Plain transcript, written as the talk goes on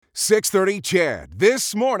6:30 CHED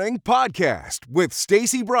This Morning podcast with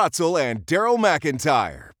Stacey Brotzel and Daryl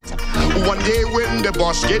McIntyre. One day when the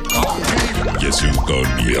boss get hungry, guess who's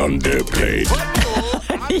gonna be on their plate?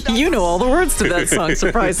 You know all the words to that song,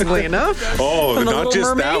 surprisingly enough. Oh, not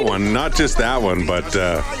just that one, but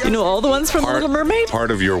you know all the ones from The Little Mermaid?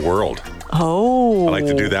 Part of Your World. Oh. I like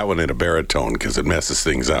to do that one in a baritone because it messes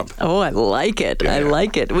things up. Oh, I like it. Yeah. I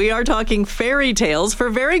like it. We are talking fairy tales for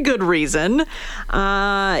very good reason.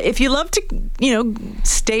 If you love to,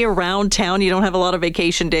 stay around town, you don't have a lot of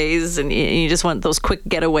vacation days, and you just want those quick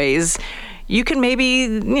getaways, you can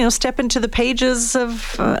maybe, step into the pages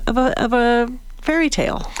of a fairy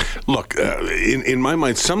tale. Look, in my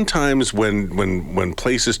mind, sometimes when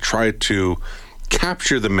places try to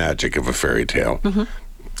capture the magic of a fairy tale,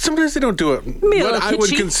 sometimes they don't do it what I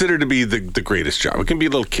would consider to be the greatest job. It can be a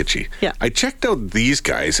little kitschy. Yeah. I checked out these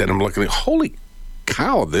guys, and I'm looking, holy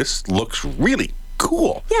cow, this looks really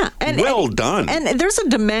cool. Yeah. Well done. And there's a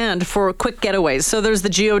demand for quick getaways. So there's the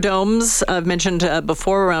geodomes I've mentioned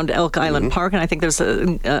before around Elk Island Park, and I think there's a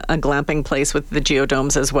glamping place with the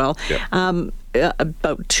geodomes as well. Yeah.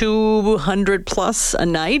 About 200 plus a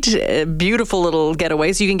night. Beautiful little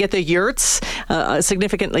getaways. You can get the yurts,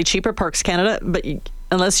 significantly cheaper, Parks Canada, but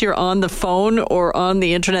unless you're on the phone or on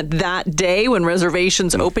the internet that day when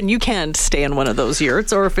reservations open, you can't stay in one of those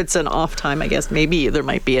yurts. Or if it's an off time, I guess maybe there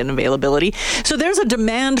might be an availability. So there's a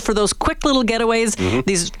demand for those quick little getaways,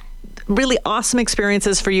 these really awesome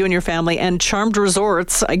experiences for you and your family, and Charmed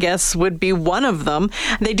Resorts, I guess, would be one of them.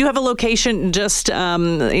 They do have a location just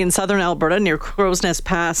in southern Alberta near Crow's Nest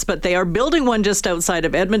Pass, but they are building one just outside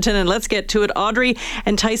of Edmonton. And let's get to it. Audrey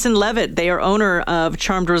and Tyson Levitt, they are owner of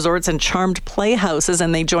Charmed Resorts and Charmed Playhouses,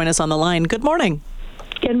 and they join us on the line. Good morning.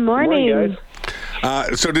 Good morning. Good morning, guys.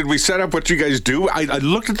 So did we set up what you guys do? I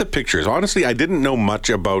looked at the pictures. Honestly, I didn't know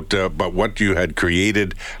much about what you had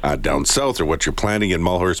created down south or what you're planning in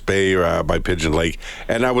Mulhurst Bay or by Pigeon Lake.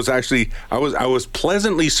 And I was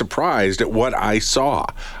pleasantly surprised at what I saw.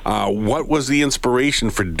 What was the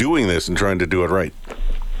inspiration for doing this and trying to do it right?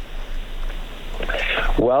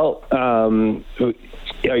 Well,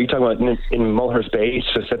 are you talking about in Mulhurst Bay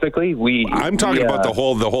specifically? I'm talking about the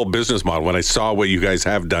whole business model. When I saw what you guys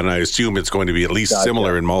have done, I assume it's going to be at least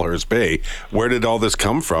similar in Mulhurst Bay. Where did all this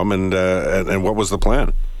come from, and what was the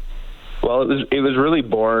plan? Well, it was really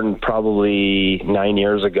born probably 9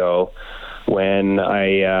 years ago when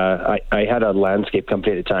I had a landscape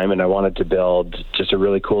company at the time, and I wanted to build just a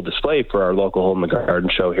really cool display for our local home and garden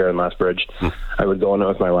show here in Lethbridge. I would go in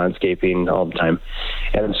with my landscaping all the time.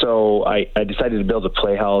 And so I decided to build a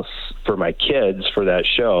playhouse for my kids for that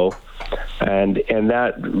show. And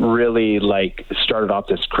that really started off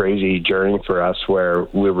this crazy journey for us where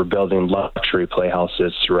we were building luxury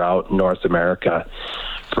playhouses throughout North America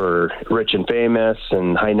for rich and famous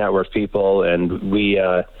and high net worth people. And we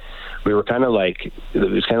were kind of like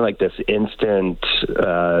this instant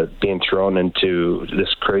being thrown into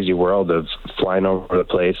this crazy world of flying over the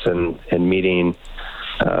place and meeting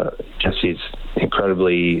just these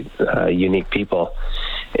incredibly unique people.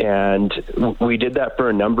 And we did that for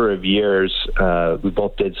a number of years. We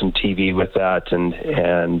both did some TV with that and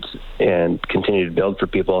continued to build for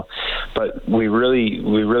people. But we really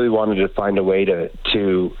wanted to find a way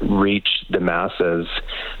to reach the masses,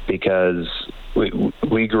 because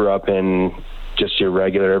we grew up in just your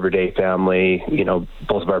regular everyday family.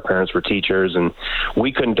 Both of our parents were teachers, and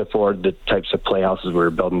we couldn't afford the types of playhouses we were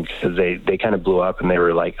building because they kind of blew up, and they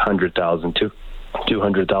were like $100,000 to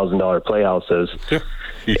 $200,000 playhouses.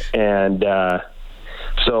 Yeah. And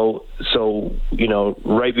so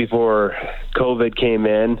right before COVID came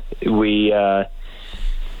in, we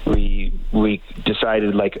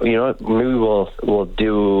decided, maybe we'll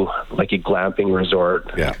do like a glamping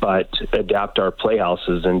resort, but adapt our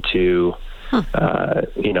playhouses into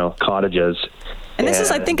cottages. And this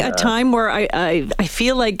is, I think, a time where I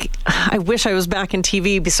feel like I wish I was back in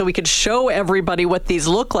TV so we could show everybody what these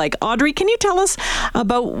look like. Audrey, can you tell us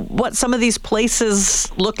about what some of these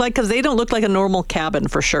places look like? Because they don't look like a normal cabin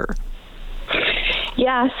for sure.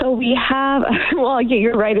 Yeah, so we have,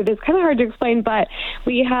 you're right, it is kind of hard to explain, but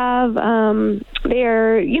we have,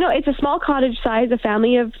 it's a small cottage size. A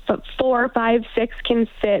family of 4, 5, 6 can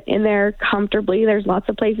fit in there comfortably. There's lots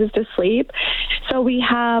of places to sleep. So we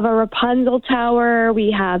have a Rapunzel tower,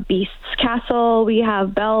 we have Beast's Castle, we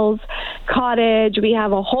have Belle's Cottage, we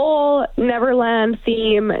have a whole Neverland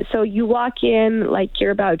theme. So you walk in like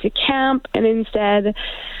you're about to camp, and instead,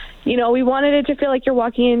 we wanted it to feel like you're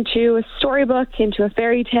walking into a storybook, into a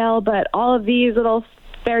fairy tale, but all of these little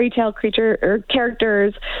fairy tale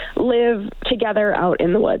characters live together out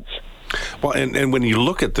in the woods. Well, and when you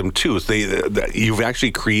look at them too, you've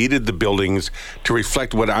actually created the buildings to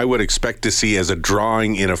reflect what I would expect to see as a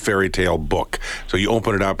drawing in a fairy tale book. So you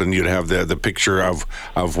open it up and you'd have the picture of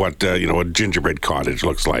what a gingerbread cottage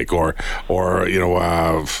looks like, or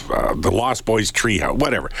the Lost Boys treehouse,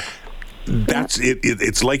 whatever. That's it.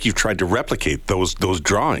 It's like you've tried to replicate those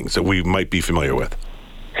drawings that we might be familiar with.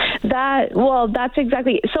 That's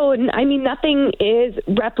exactly. So, I mean, nothing is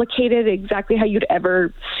replicated exactly how you'd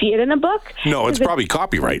ever see it in a book. No, it's probably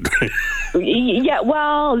copyright. Yeah,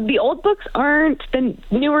 well, the old books aren't. The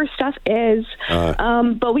newer stuff is.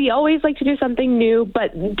 But we always like to do something new.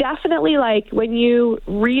 But definitely, like, when you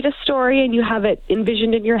read a story and you have it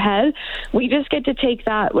envisioned in your head, we just get to take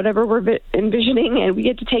that, whatever we're envisioning, and we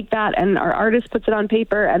get to take that, and our artist puts it on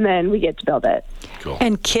paper, and then we get to build it. Cool.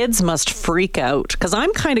 And kids must freak out, because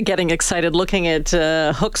I'm kind of getting excited looking at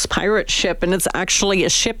Hook's pirate ship, and it's actually a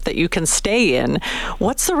ship that you can stay in.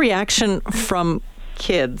 What's the reaction from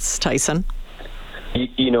kids, Tyson?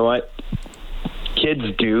 You know what? Kids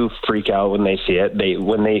do freak out when they see it.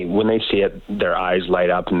 When they see it, their eyes light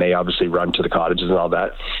up, and they obviously run to the cottages and all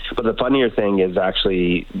that. But the funnier thing is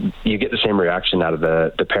actually you get the same reaction out of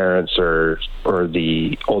the parents or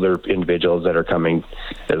the older individuals that are coming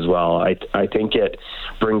as well. I think it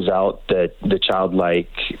brings out the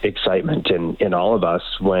childlike excitement in all of us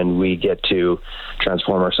when we get to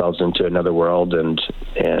transform ourselves into another world and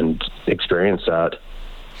experience that.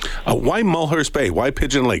 Why Mulhurst Bay? Why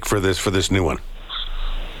Pigeon Lake for this new one?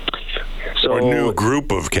 So, or a new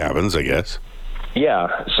group of cabins, I guess.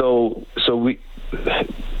 Yeah. So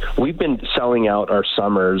we've been selling out our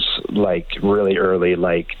summers like really early,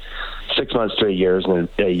 like 6 months to a year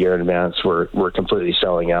in advance. We're completely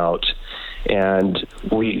selling out, and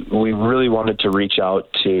we really wanted to reach out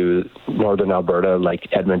to northern Alberta, like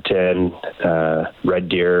Edmonton, Red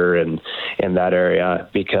Deer, and that area,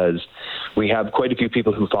 because we have quite a few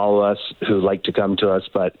people who follow us who like to come to us,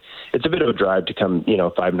 but it's a bit of a drive to come,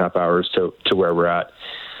 5.5 hours to where we're at.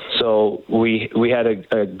 So we had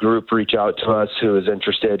a group reach out to us who was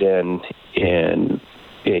interested in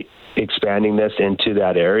expanding this into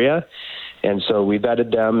that area. And so we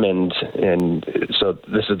vetted them, and so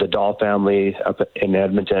this is the Dahl family up in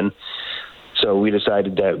Edmonton. So we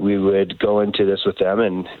decided that we would go into this with them,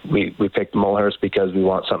 and we picked Mulhurst because we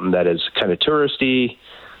want something that is kind of touristy,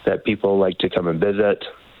 that people like to come and visit,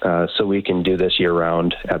 so we can do this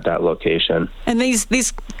year-round at that location. And these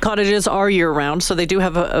cottages are year-round, so they do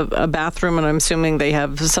have a bathroom, and I'm assuming they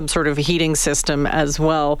have some sort of heating system as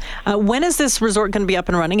well. When is this resort going to be up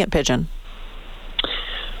and running at Pigeon?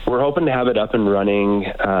 We're hoping to have it up and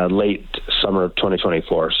running late summer of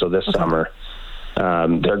 2024, so this summer.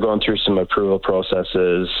 They're going through some approval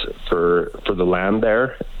processes for the land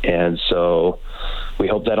there, and so we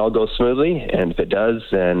hope that all goes smoothly, and if it does,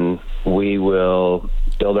 then we will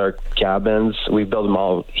build our cabins. We build them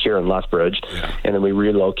all here in Lethbridge, and then we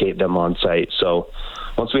relocate them on site. So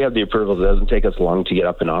once we have the approvals, it doesn't take us long to get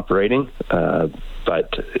up and operating, but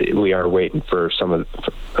we are waiting for some of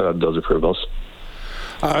those approvals.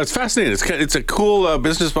 It's fascinating. It's a cool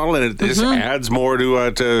business model, and it just adds more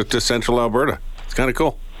to central Alberta. It's kind of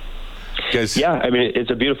cool. Guys. Yeah, I mean,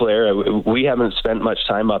 it's a beautiful area. We haven't spent much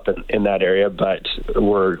time up in that area, but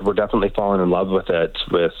we're definitely falling in love with it,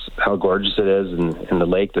 with how gorgeous it is, and the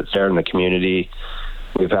lake that's there in the community.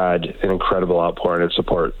 We've had an incredible outpouring of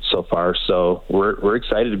support so far, so we're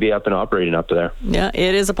excited to be up and operating up there. Yeah,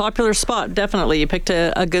 it is a popular spot, definitely. You picked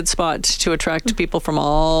a good spot to attract people from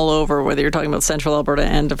all over, whether you're talking about central Alberta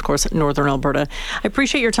and, of course, northern Alberta. I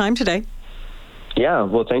appreciate your time today. Yeah,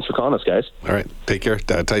 well, thanks for calling us, guys. All right, take care.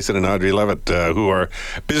 Tyson and Audrey Levitt, who are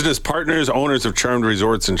business partners, owners of Charmed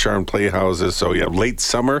Resorts and Charmed Playhouses. So, yeah, late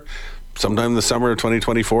summer, sometime in the summer of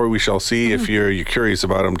 2024, we shall see. If you're curious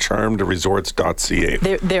about them,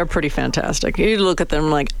 charmedresorts.ca. They're pretty fantastic. You look at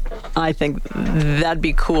them like, I think that'd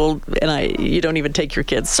be cool, and you don't even take your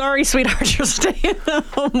kids. Sorry, sweetheart, you're staying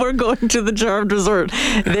home. We're going to the Charmed Resort.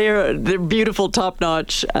 They're beautiful,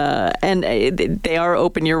 top-notch, and they are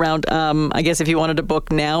open year-round. I guess if you wanted to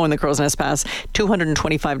book now in the Crow's Nest Pass,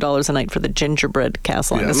 $225 a night for the gingerbread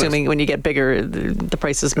castle. I'm assuming when you get bigger, the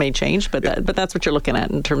prices may change, but that's what you're looking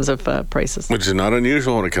at in terms of prices. Which is not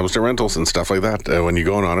unusual when it comes to rentals and stuff like that. When you're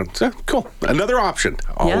going on it, so, cool. Another option.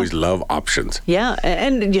 Always love options. Yeah,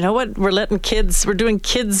 and you know what? We're doing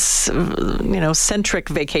kids, centric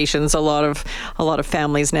vacations. A lot of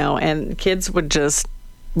families now, and kids would just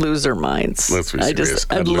lose their minds. Let's be serious.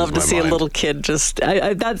 I'd love to see a little kid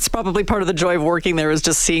that's probably part of the joy of working there, is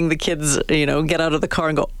just seeing the kids, get out of the car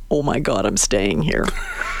and go, oh my God, I'm staying here.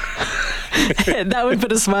 That would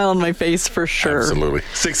put a smile on my face for sure. Absolutely.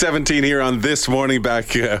 6:17 here on This Morning.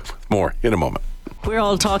 Back more in a moment. We're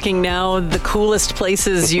all talking now the coolest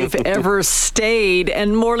places you've ever stayed.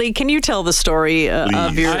 And Morley, can you tell the story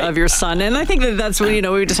of your son? And I think that's what,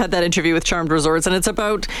 we just had that interview with Charmed Resorts, and it's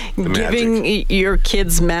about giving your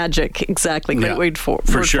kids magic. Exactly. Great word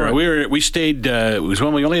for sure. it. We stayed, it was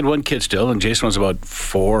when we only had one kid still, and Jason was about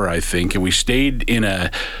 4, I think, and we stayed in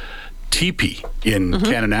a teepee in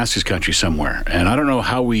Kananaskis country somewhere, and I don't know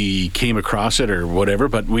how we came across it or whatever,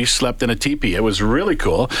 but we slept in a teepee. It was really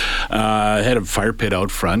cool. It had a fire pit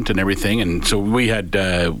out front and everything, and so we had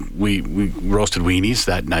we roasted weenies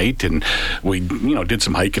that night, and we did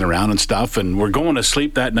some hiking around and stuff, and we're going to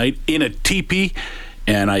sleep that night in a teepee,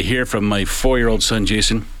 and I hear from my 4-year-old son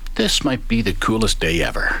Jason, "This might be the coolest day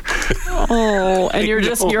ever." Oh, and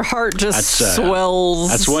your heart just swells.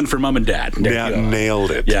 That's one for mom and dad.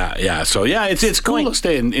 Nailed it. Yeah. So it's cool to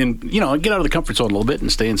stay in get out of the comfort zone a little bit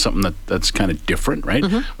and stay in something that's kind of different, right?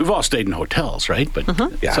 We've all stayed in hotels, right? But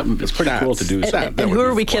it's pretty cool to do. And who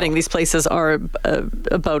are we kidding? These places are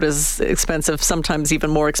about as expensive, sometimes even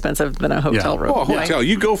more expensive than a hotel room. Oh, a hotel. Right?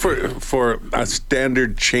 You go for a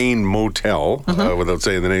standard chain motel, without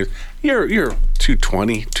saying the names, you're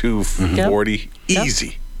 $220, $240,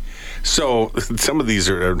 easy. So some of these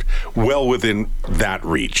are well within that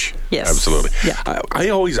reach. Yes, absolutely. Yeah. I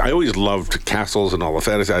always loved castles and all the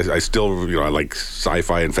fantasy. I still, I like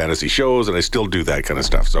sci-fi and fantasy shows, and I still do that kind of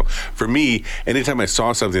stuff. So for me, anytime I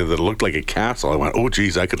saw something that looked like a castle, I went, "Oh,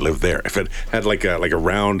 geez, I could live there." If it had like a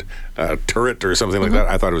round turret or something like that,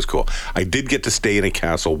 I thought it was cool. I did get to stay in a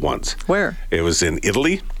castle once. Where? It was in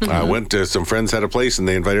Italy. I went to some friends had a place, and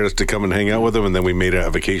they invited us to come and hang out with them, and then we made a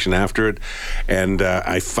vacation after it. And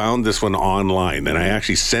I found this one online, and I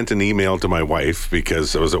actually sent an email to my wife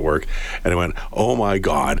because I was at work, and I went, "Oh my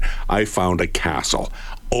God, I found a castle."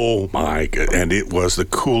 Oh my God. And it was the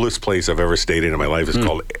coolest place I've ever stayed in my life. It's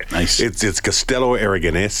called, it's Castello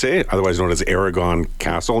Aragonese, otherwise known as Aragon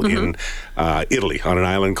Castle in Italy, on an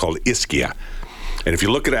island called Ischia. And if you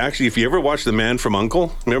look at if you ever watched The Man from U.N.C.L.E.,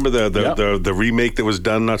 remember the remake that was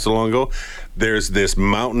done not so long ago? There's this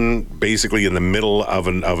mountain basically in the middle of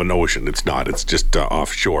an ocean. It's not, it's just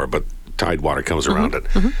offshore, but tide water comes around it.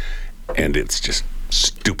 And it's just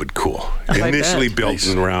stupid cool. Initially built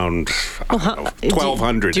in around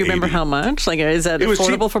 1200. Do you remember how much? Like, is that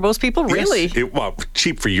affordable for most people? Really? Yes,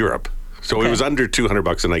 cheap for Europe. So it was under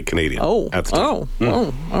 $200 a night Canadian. At the time.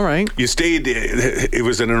 All right. You stayed. It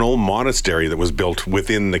was in an old monastery that was built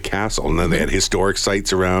within the castle, and then they had historic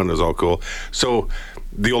sites around. It was all cool. So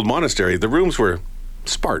the old monastery, the rooms were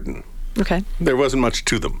Spartan. Okay. There wasn't much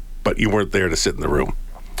to them, but you weren't there to sit in the room,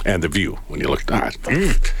 and the view when you looked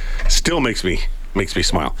still makes me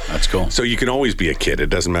smile. That's cool. So you can always be a kid. It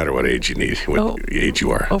doesn't matter what age you need, age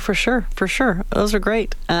you are. Oh, for sure. Those are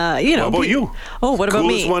great. What about you? Oh, what about me?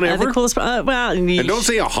 Coolest one ever? The coolest. And don't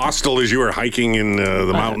say a hostel as you were hiking in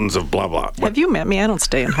the mountains of blah blah. Have you met me? I don't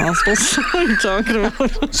stay in hostels. What are you talking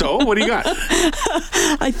about? So what do you got?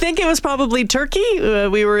 I think it was probably Turkey.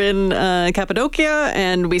 We were in Cappadocia,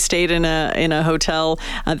 and we stayed in a hotel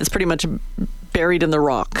that's pretty much buried in the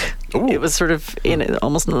rock. Ooh. It was sort of in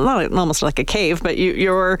almost like a cave, but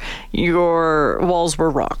your walls were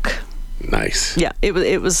rock. Nice. Yeah,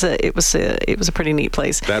 it was a pretty neat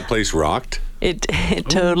place. That place rocked? It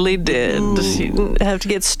totally did. You didn't have to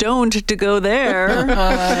get stoned to go there.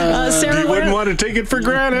 Sarah, you wouldn't want to take it for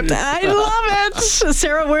granted. I love it.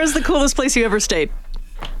 Sarah, where's the coolest place you ever stayed?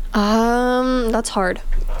 That's hard.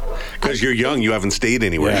 Because you're young, you haven't stayed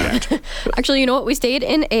anywhere yet. Actually, you know what? We stayed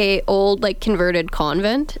in a old converted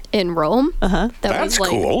convent in Rome. That's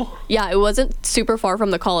cool. Yeah, it wasn't super far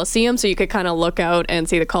from the Colosseum, so you could kind of look out and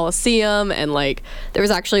see the Colosseum, and there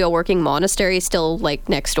was actually a working monastery still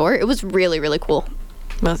next door. It was really, really cool.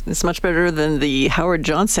 Well, it's much better than the Howard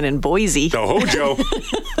Johnson in Boise. The Hojo.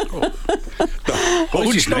 The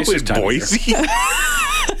Hojo in Boise?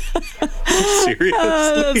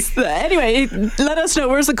 Seriously? Anyway, let us know,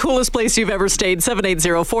 where's the coolest place you've ever stayed?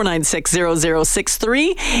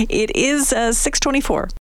 780-496-0063. It is 6:24.